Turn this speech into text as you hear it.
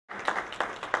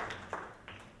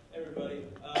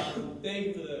Thank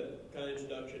you for the kind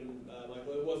introduction,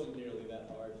 Michael. It wasn't nearly that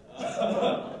hard.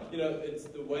 You know, it's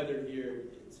the weather here.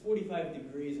 It's 45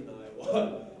 degrees in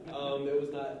Iowa. It was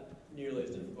not nearly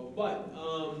as difficult. But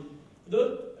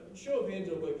show of hands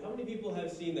real quick. How many people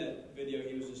have seen that video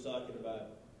he was just talking about?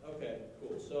 Okay,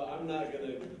 cool. So I'm not going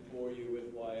to bore you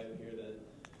with why I'm here then.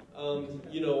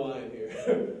 You know why I'm here.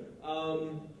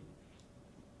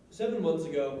 7 months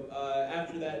ago,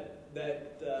 after that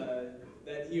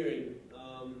hearing,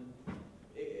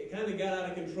 it kind of got out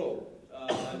of control.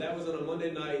 That was on a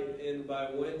Monday night, and by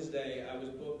Wednesday, I was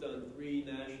booked on 3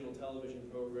 national television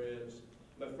programs.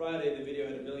 By Friday, the video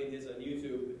had 1 million hits on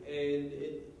YouTube, and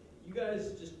you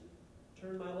guys just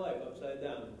turned my life upside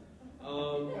down.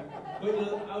 But you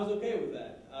know, I was okay with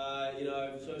that. You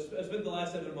know, so I spent the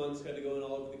last 7 months kind of going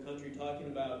all over the country talking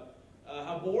about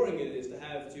how boring it is to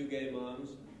have 2 gay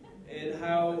moms, and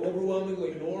how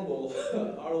overwhelmingly normal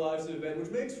our lives have been,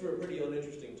 which makes for a pretty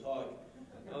uninteresting talk.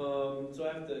 So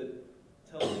I have to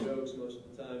tell jokes most of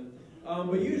the time.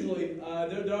 But usually,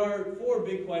 there are 4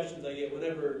 big questions I get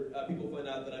whenever people find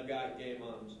out that I've got gay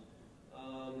moms.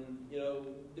 You know,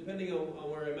 depending on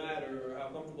where I'm at or how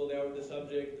comfortable they are with the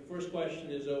subject, the first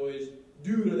question is always,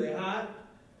 dude, are they hot?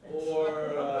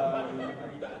 Or,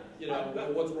 you know,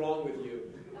 what's wrong with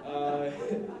you?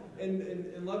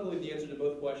 And luckily the answer to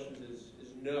both questions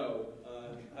is no.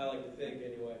 I like to think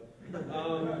anyway.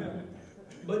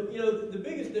 But you know, the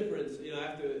biggest difference, you know,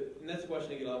 and that's the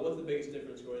question I get a lot, what's the biggest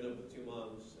difference growing up with 2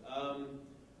 moms?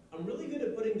 I'm really good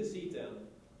at putting the seat down.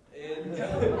 And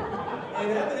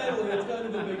evidently it's kind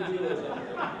of a big deal or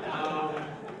something.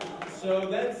 So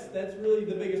that's really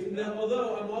the biggest. Now,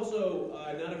 although I'm also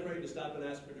not afraid to stop and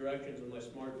ask for directions when my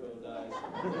smartphone dies.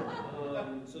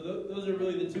 So those are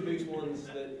really the 2 biggest ones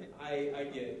that I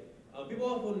get. People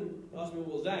often ask me,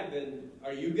 well, Zach, then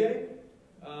are you gay?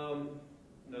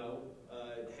 No.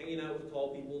 Hanging out with tall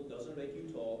people doesn't make you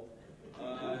tall.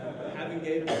 Having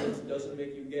gay parents doesn't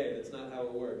make you gay. That's not how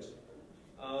it works.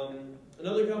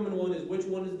 Another common one is, which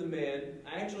one is the man?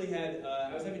 I was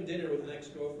having dinner with an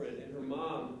ex-girlfriend, and her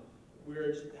mom, we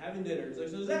were just having dinner. It's like,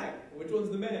 so Zach, which one's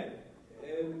the man?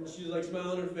 And she's like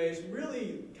smiling on her face.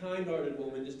 Really kind-hearted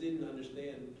woman, just didn't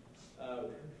understand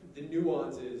the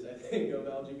nuances, I think, of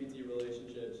LGBT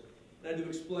relationships. And I had to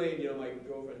explain, you know, my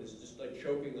girlfriend is just like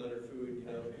choking on her food, you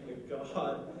know, like,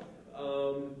 God.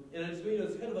 And I just, you know,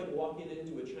 it's kind of like walking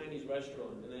into a Chinese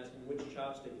restaurant and asking which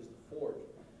chopstick is the fork.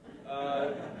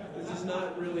 This is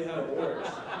not really how it works.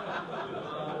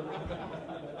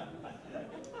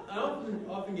 I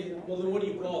often get, well, then what do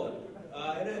you call it?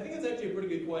 And I think it's actually a pretty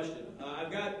good question.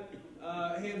 I've got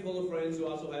a handful of friends who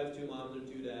also have 2 moms or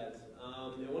 2 dads.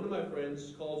 And one of my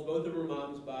friends calls both of her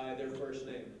moms by their first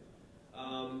name.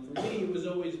 For me, it was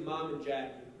always Mom and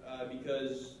Jackie,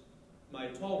 because my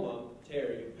tall mom,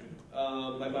 Terry,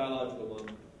 my biological mom,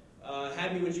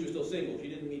 had me when she was still single. She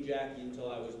didn't meet Jackie until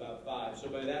I was about 5. So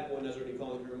by that point, I was already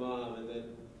calling her Mom, and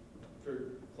then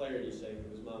for clarity's sake,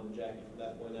 it was Mom and Jackie from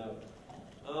that point out.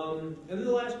 And then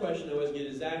the last question I always get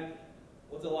is, Zach,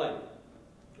 what's it like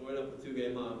growing up with 2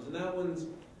 gay moms? And that one's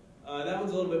a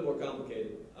little bit more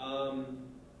complicated.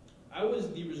 I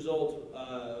was the result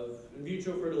of in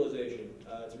vitro fertilization.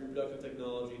 It's a reproductive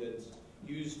technology that's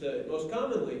used most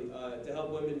commonly to help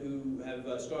women who have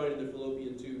scarring in their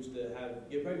fallopian tubes to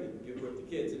get pregnant and give birth to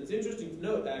kids. And it's interesting to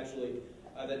note, actually,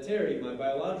 that Terry, my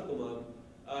biological mom,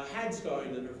 had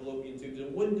scarring in her fallopian tubes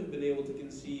and wouldn't have been able to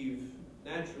conceive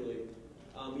naturally,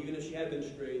 even if she had been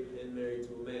straight and married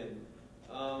to a man.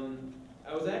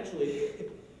 I was actually,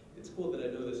 it's cool that I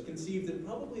know this, conceived in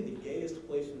probably the gayest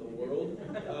place in the world,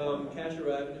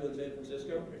 Castro Avenue in San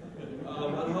Francisco.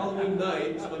 On Halloween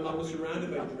night, so my mom was surrounded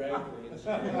by drag queens.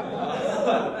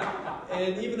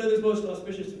 And even on this most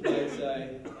auspicious of nights,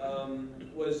 I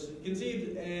was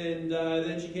conceived, and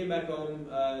then she came back home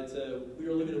we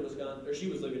were living in Wisconsin, or she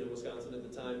was living in Wisconsin at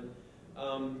the time,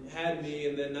 had me,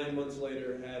 and then 9 months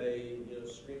later had a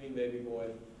screaming baby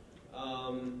boy.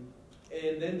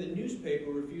 And then the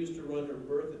newspaper refused to run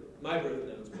my birth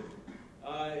announcement.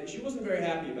 She wasn't very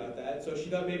happy about that, so she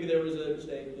thought maybe there was a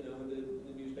mistake, in the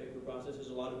newspaper process. There's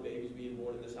a lot of babies being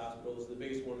born in this hospital. It's the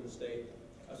biggest one in the state.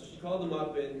 So she called them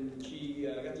up, and she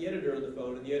got the editor on the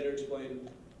phone, and the editor explained,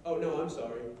 oh, no, I'm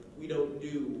sorry, we don't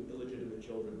do illegitimate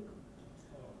children.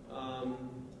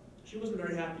 She wasn't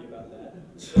very happy about that.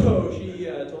 So she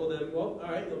told them, well,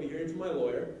 all right, you'll be hearing from my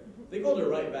lawyer. They called her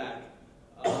right back.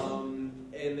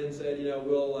 And then said,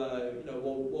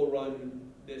 we'll run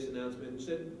this announcement. She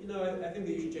said, I think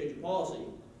that you should change your policy.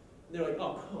 And they're like,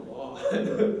 oh, come on.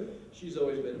 she's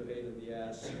always been a pain in the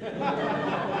ass,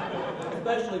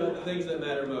 especially about the things that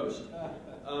matter most.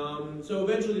 So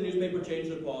eventually the newspaper changed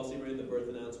their policy, ran the birth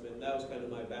announcement, and that was kind of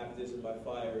my baptism by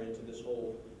fire into this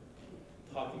whole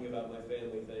talking about my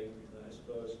family thing, I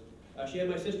suppose. She had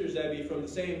my sister Zebby from the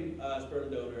same sperm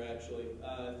donor, actually,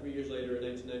 3 years later in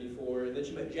 1994, and then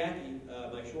she met Jackie,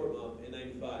 my short mom, in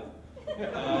 95.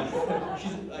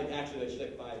 She's like, actually, she's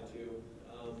like 5'2".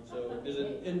 So there's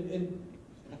and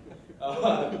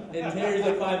Terry's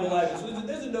like 5'11", so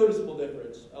there's a noticeable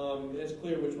difference. And it's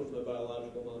clear which one's my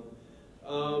biological mom.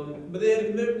 But they had a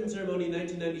commitment ceremony in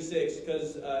 1996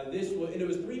 because it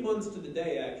was 3 months to the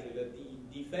day, actually, that the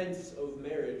Defense of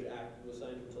Marriage Act was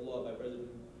signed into law by President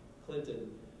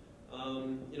Clinton.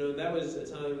 And that was a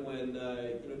time when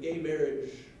gay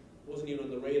marriage wasn't even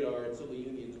on the radar, and civil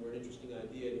unions were an interesting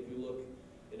idea. And if you look,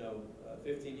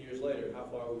 15 years later, how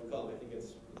far we've come, I think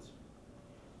it's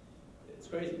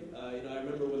crazy. I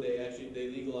remember when they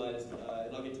legalized,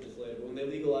 and I'll get to this later, but when they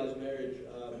legalized marriage,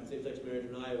 same-sex marriage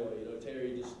in Iowa,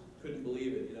 Terry just couldn't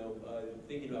believe it,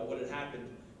 thinking about what had happened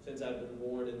since I've been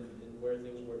born and where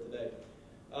things were today.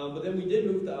 But then we did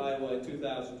move to Iowa in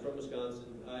 2000 from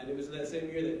Wisconsin, and it was in that same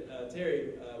year that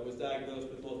Terry was diagnosed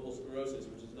with multiple sclerosis,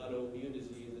 which is not an autoimmune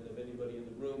disease, and if anybody in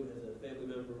the room has a family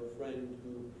member or friend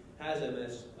who has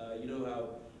MS, you know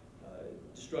how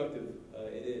destructive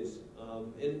it is.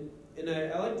 And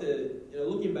I like to,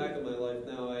 looking back on my life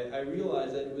now, I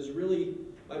realize that it was really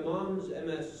my mom's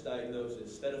MS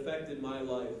diagnosis that affected my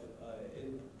life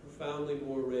in profoundly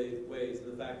more ways than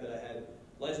the fact that I had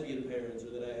lesbian parents or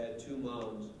that I had two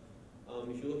moms.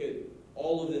 If you look at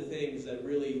all of the things that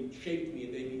really shaped me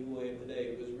and made me who I am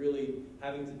today, it was really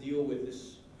having to deal with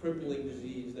this crippling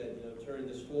disease that turned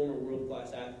this former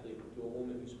world-class athlete into a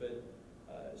woman who spent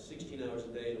 16 hours a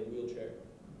day in a wheelchair.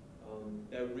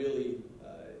 That really,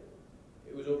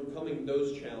 it was overcoming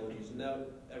those challenges, and not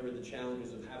ever the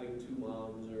challenges of having two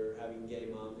moms or having gay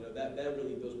moms. That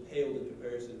really, those paled in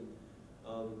comparison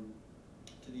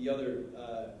to the other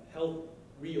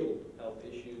real health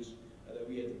issues that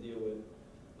we had to deal with.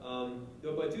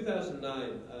 But by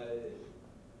 2009,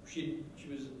 she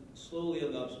was slowly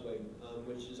on the upswing,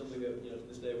 which is something that to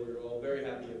this day we're all very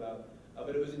happy about.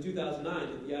 But it was in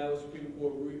 2009 that the Iowa Supreme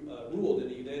Court ruled in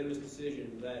a unanimous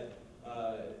decision that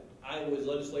Iowa's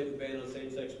legislative ban on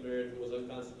same-sex marriage was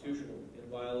unconstitutional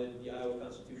and violated the Iowa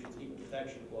Constitution's Equal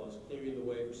Protection Clause, clearing the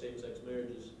way for same-sex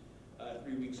marriages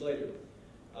 3 weeks later.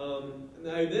 And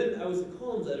I was the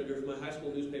columns editor for my high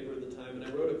school newspaper at the time, and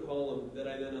I wrote a column that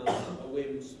I then on a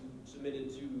whim submitted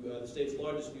to the state's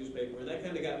largest newspaper, and that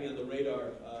kind of got me on the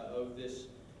radar of this,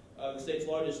 the state's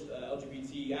largest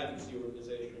LGBT advocacy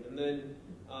organization. And then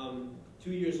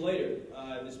 2 years later,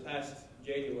 this past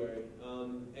January,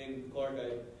 and Clark,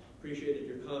 I appreciated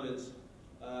your comments.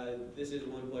 This is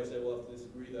one place I will have to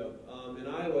disagree, though. In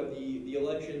Iowa, the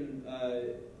election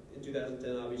in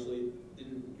 2010 obviously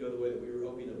didn't go the way that we were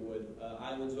hoping it would.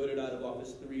 Iowans voted out of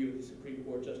office 3 of the Supreme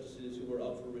Court justices who were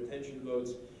up for retention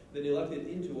votes, then elected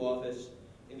into office.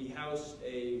 In the House,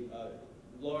 a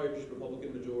large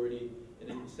Republican majority, and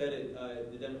in the Senate,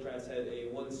 the Democrats had a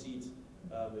one-seat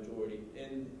majority.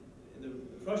 And the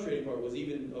frustrating part was,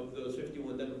 even of those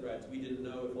 51 Democrats, we didn't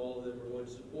know if all of them were going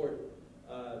to support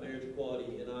marriage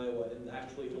equality in Iowa and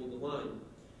actually hold the line.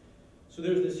 So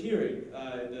there was this hearing.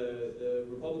 The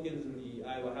Republicans in the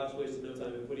Iowa House wasted no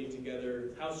time in putting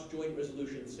together House Joint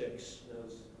Resolution 6. That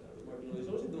was it's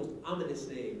always the most ominous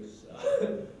names.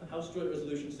 House Joint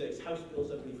Resolution 6, House Bill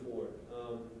 74.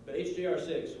 But HJR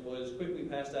 6 was quickly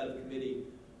passed out of committee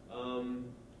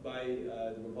by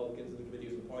the Republicans in the committee.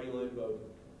 It was a party line vote.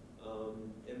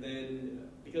 And then,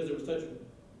 because there was such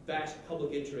vast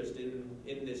public interest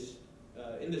in this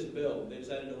bill, they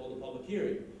decided to hold a public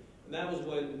hearing. And that was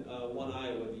when One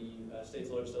Iowa, the state's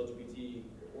largest LGBT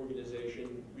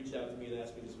organization, reached out to me and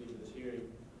asked me to speak at this hearing.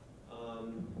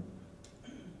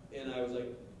 And I was like,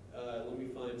 let me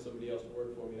find somebody else to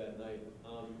work for me that night.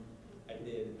 I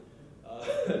did,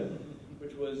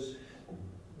 which was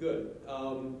good.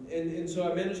 And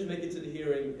so I managed to make it to the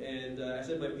hearing, and I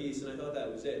said my piece, and I thought that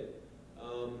was it.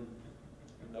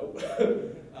 Nope.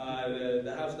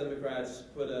 The House Democrats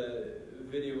put a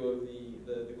video of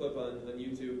the clip on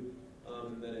YouTube,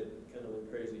 and then it kind of went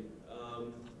crazy.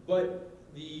 But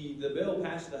the bill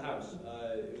passed the House.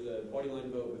 It was a party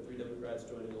line vote with 3 Democrats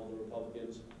joining all the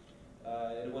Republicans.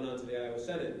 And it went on to the Iowa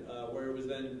Senate, where it was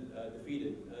then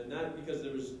defeated. Not because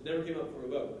never came up for a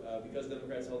vote, because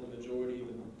Democrats held the majority.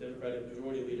 The Democratic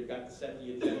majority leader got to set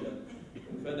the agenda. And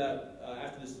we found out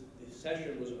after this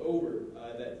session was over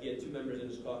that he had 2 members in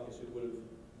his caucus who would have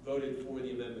voted for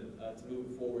the amendment to move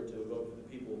it forward, to vote for the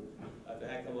people to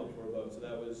have come up for a vote. So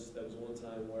that was one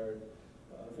time where,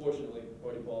 unfortunately,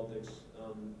 party politics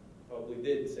probably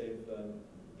did save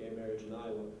gay marriage in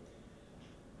Iowa.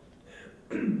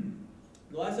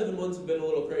 The last 7 months have been a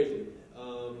little crazy.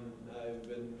 I've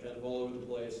been kind of all over the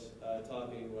place,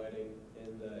 talking, writing,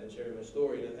 and sharing my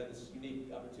story, and I've had this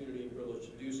unique opportunity and privilege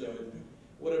to do so. And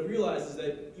what I've realized is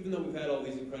that even though we've had all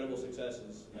these incredible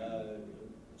successes,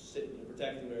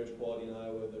 protecting marriage equality in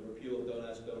Iowa, the repeal of Don't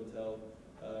Ask, Don't Tell,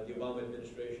 the Obama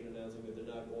administration announcing that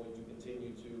they're not going to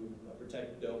continue to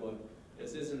protect DOMA,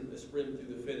 this isn't a sprint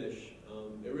through the finish.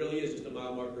 It really is just a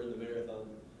mile marker in the marathon.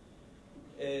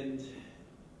 And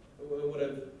what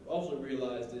I've also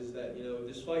realized is that,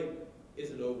 this fight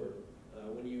isn't over.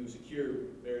 When you secure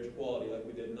marriage equality like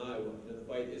we did in Iowa, the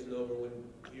fight isn't over when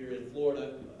here in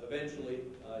Florida, eventually,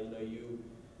 you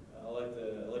elect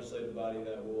a legislative body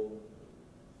that will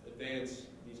advance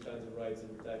these kinds of rights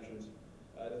and protections.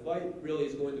 The fight really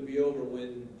is going to be over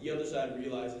when the other side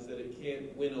realizes that it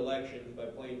can't win elections by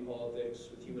playing politics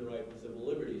with human rights and civil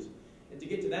liberties. And to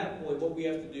get to that point, what we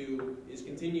have to do is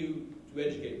continue to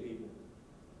educate people.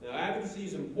 Now, advocacy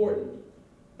is important,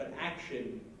 but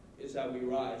action is how we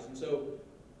rise. And so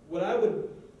what I would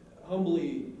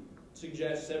humbly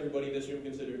suggest everybody in this room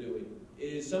consider doing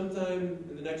is sometime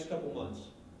in the next couple months,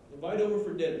 invite over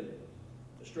for dinner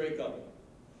a straight couple,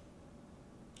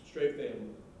 straight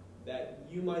family, that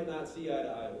you might not see eye to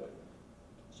eye with.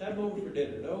 Just have them over for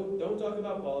dinner. No, don't talk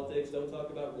about politics, don't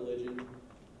talk about religion,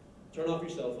 turn off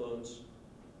your cell phones.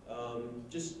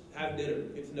 Just have dinner,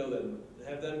 get to know them, and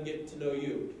have them get to know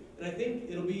you. And I think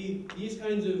it'll be these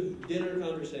kinds of dinner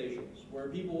conversations where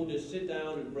people will just sit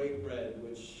down and break bread,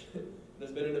 which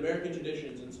has been an American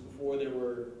tradition since before there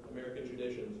were American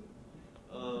traditions.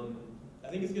 I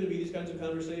think it's going to be these kinds of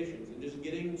conversations and just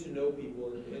getting to know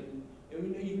people.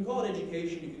 And you can call it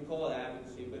education, you can call it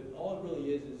advocacy, but all it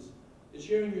really is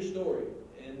sharing your story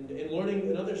and learning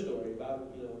another story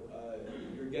about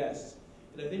your guests.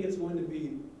 And I think it's going to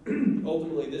be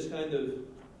ultimately this kind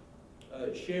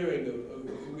of sharing of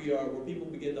who we are, where people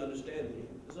begin to understand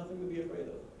that there's nothing to be afraid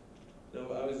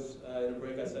of. I was in a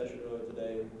breakout session earlier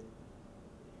today, and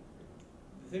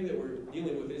the thing that we're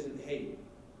dealing with isn't hate.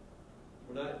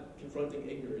 We're not confronting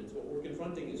ignorance. What we're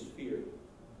confronting is fear.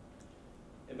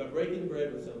 And by breaking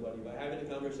bread with somebody, by having a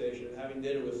conversation, having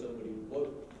dinner with somebody, what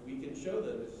we can show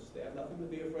them is they have nothing to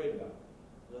be afraid about.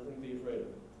 Nothing to be afraid of.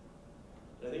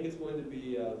 And I think it's going to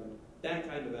be that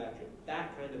kind of action,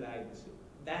 that kind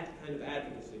of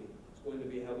advocacy, is going to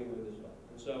be how we win this fight.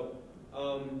 And so,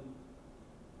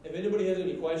 if anybody has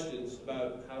any questions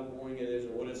about how boring it is or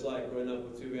what it's like growing up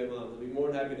with two gay moms, I'd be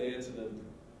more than happy to answer them.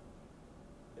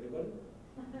 Anybody?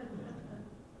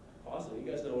 Awesome,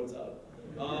 you guys know what's up.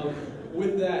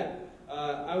 With that,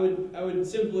 I would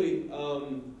simply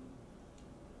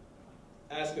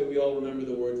ask that we all remember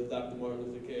the words of Dr. Martin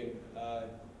Luther King,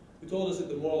 who told us that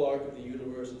the moral arc of the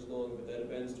universe is long, but that it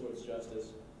bends towards justice.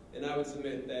 And I would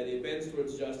submit that it bends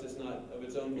towards justice not of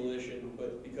its own volition,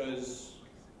 but because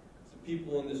the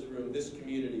people in this room, this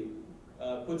community,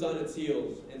 puts on its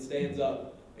heels and stands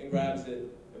up and grabs it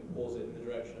and pulls it in the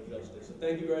direction of justice. So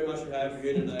thank you very much for having me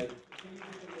here tonight.